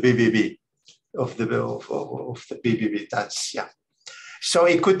crossing of the BBB, of the BBB. That's, yeah. So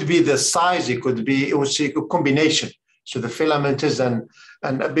it could be the size, it could be, it was a combination. So the filamentous and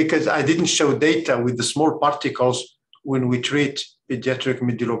because I didn't show data with the small particles when we treat pediatric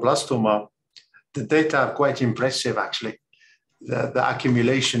medulloblastoma, the data are quite impressive, actually. The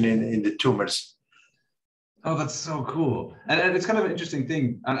accumulation in the tumors. Oh, that's so cool. And it's kind of an interesting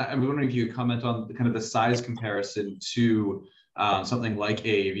thing. I'm wondering if you could comment on the size comparison to something like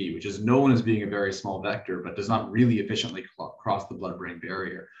AAV, which is known as being a very small vector, but does not really efficiently cross the blood-brain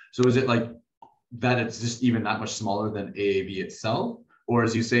barrier. So is it like that it's just even that much smaller than AAV itself? Or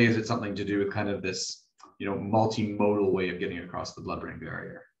as you say, is it something to do with kind of this, multimodal way of getting across the blood-brain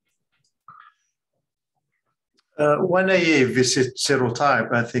barrier? When AAV visits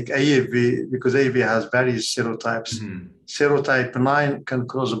serotype, I think AAV, because AAV has various serotypes, serotype 9 can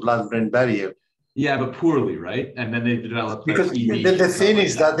cross the blood-brain barrier. Yeah, but poorly, right? And then they develop because the thing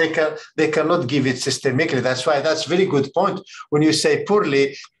is that they cannot give it systemically. That's why that's a very good point when you say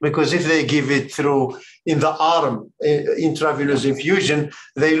poorly, because if they give it through in the arm intravenous infusion,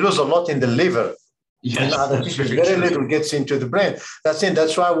 they lose a lot in the liver. Yes, and other tissues, very little gets into the brain. That's it.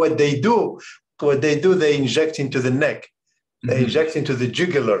 That's why what they do, they inject into the neck. They inject into the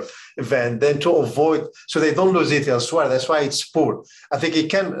jugular vein, then to avoid, so they don't lose it elsewhere. That's why it's poor. I think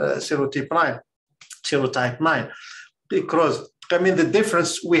it can serotype 9, because the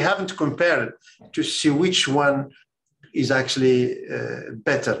difference, we haven't compared to see which one is actually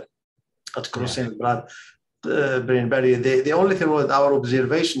better at crossing the blood-brain barrier. The only thing with our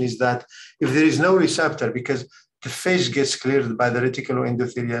observation is that if there is no receptor, because the phage gets cleared by the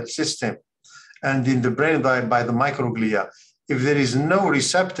reticuloendothelial system and in the brain by the microglia, if there is no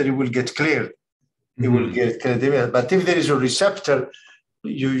receptor, it will get cleared. It will get cleared. But if there is a receptor,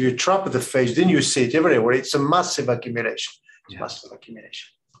 you trap the phage, then you see it everywhere. It's a massive accumulation. It's massive accumulation.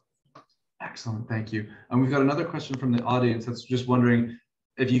 Excellent, thank you. And we've got another question from the audience that's just wondering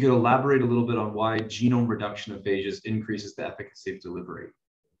if you could elaborate a little bit on why genome reduction of phages increases the efficacy of delivery.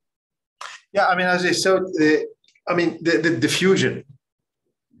 Yeah, as I said, the diffusion.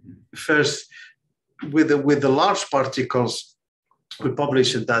 First, with the large particles, we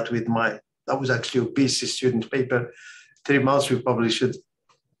published that with that was actually a BC student paper. 3 months we published it.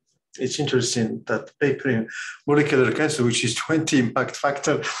 It's interesting, that paper in molecular cancer, which is 20 impact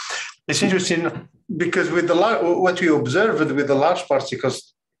factor. It's interesting because with what we observed with the large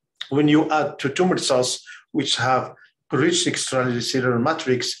particles, when you add to tumor cells which have rich extracellular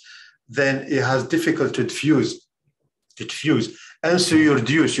matrix, then it has difficult to diffuse. And so you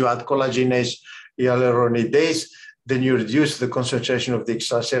add collagenase, hyaluronidase, then you reduce the concentration of the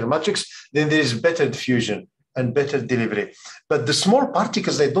extracellular matrix, then there is better diffusion and better delivery. But the small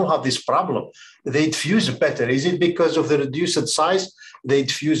particles, they don't have this problem. They diffuse better. Is it because of the reduced size? They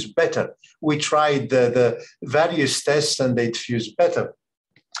diffuse better. We tried the various tests and they diffuse better.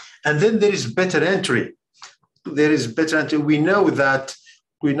 And then there is better entry. We know that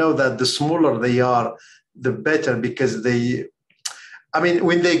the smaller they are, the better, because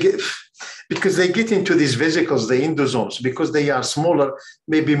because they get into these vesicles, the endosomes, because they are smaller,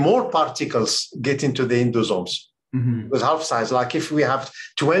 maybe more particles get into the endosomes with half size. Like if we have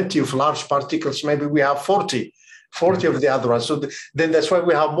 20 of large particles, maybe we have 40 of the other ones. So then that's why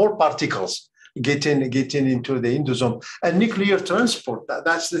we have more particles getting into the endosome. And nuclear transport,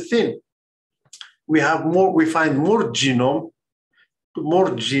 that's the thing. We find more genome.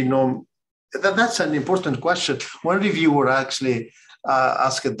 That's an important question. One reviewer actually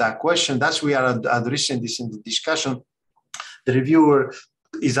asked that question. That's we are addressing this in the discussion. The reviewer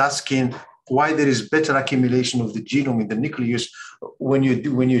is asking why there is better accumulation of the genome in the nucleus when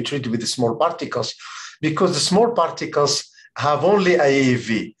you treat with the small particles, because the small particles have only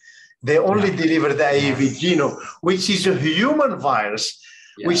AAV. They only deliver the AAV genome, which is a human virus,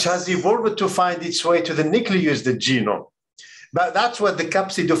 which has evolved to find its way to the nucleus, the genome. But that's what the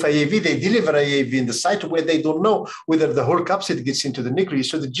capsid of AAV, they deliver AAV in the site where they don't know whether the whole capsid gets into the nucleus,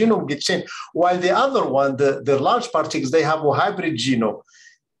 so the genome gets in. While the other one, the large particles, they have a hybrid genome.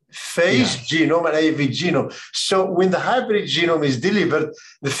 Phage genome and AAV genome. So when the hybrid genome is delivered,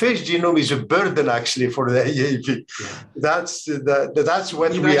 the phage genome is a burden actually for the AAV. Yeah. That's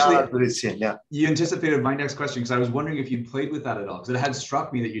what we are addressing. Yeah. You anticipated my next question because I was wondering if you played with that at all, because it had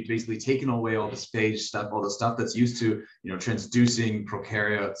struck me that you'd basically taken away all this phage stuff, all the stuff that's used to, transducing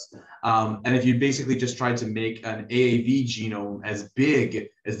prokaryotes, and if you basically just tried to make an AAV genome as big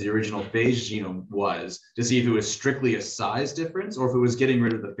as the original phage genome was, to see if it was strictly a size difference or if it was getting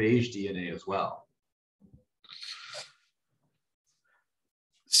rid of the phage DNA as well.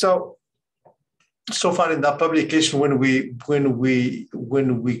 So far in that publication, when we cloned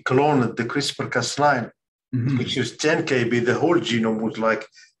the CRISPR-Cas9, which was 10 kb, the whole genome was like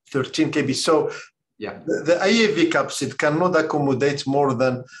 13 kb. So yeah, the AAV capsid cannot accommodate more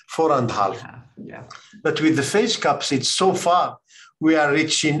than 4.5. Yeah. But with the phage capsid, so far, we are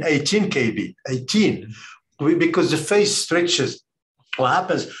reaching 18 kb, because the phage stretches. What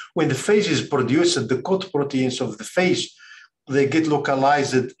happens when the phage is produced, the coat proteins of the phage, they get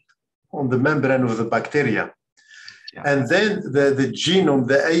localized on the membrane of the bacteria. Yeah. And then the genome,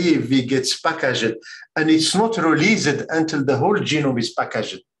 the AAV gets packaged, and it's not released until the whole genome is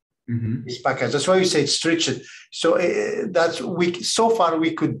packaged. It's packaged. That's why you say it's stretched. So so far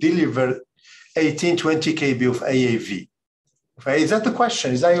we could deliver 18, 20 kb of AAV. Okay. Is that the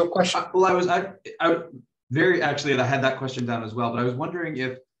question? Is that your question? Well, I had that question down as well, but I was wondering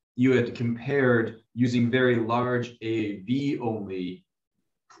if you had compared using very large AAV only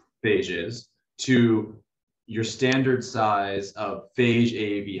phages to your standard size of phage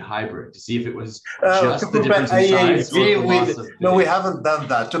AAV hybrid to see if it was just the difference in size or the loss of phage. No, we haven't done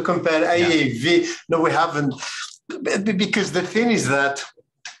that. To compare AAV, no, we haven't. Because the thing is that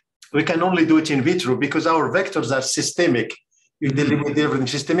we can only do it in vitro because our vectors are systemic. You deliver everything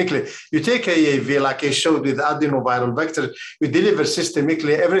systemically. You take AAV, like I showed with adenoviral vector, you deliver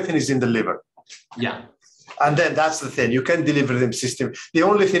systemically, everything is in the liver. Yeah. And then that's the thing, you can deliver them system. The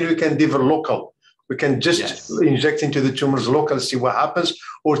only thing we can deliver local. We can just inject into the tumors local, see what happens,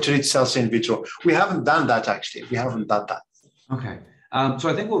 or treat cells in vitro. We haven't done that, actually. We haven't done that. Okay. So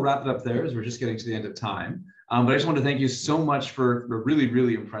I think we'll wrap it up there as we're just getting to the end of time. But I just want to thank you so much for a really,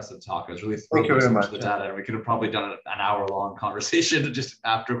 really impressive talk. I was really thrilled with so much of the data, and we could have probably done an hour-long conversation just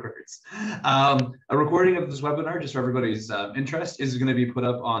afterwards. A recording of this webinar, just for everybody's interest, is going to be put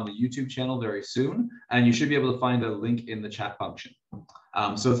up on the YouTube channel very soon, and you should be able to find a link in the chat function.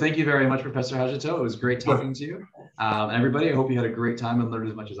 So thank you very much, Professor Hajito. It was great talking to you. Everybody, I hope you had a great time and learned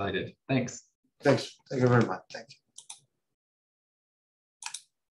as much as I did. Thanks. Thanks. Thank you very much. Thank you.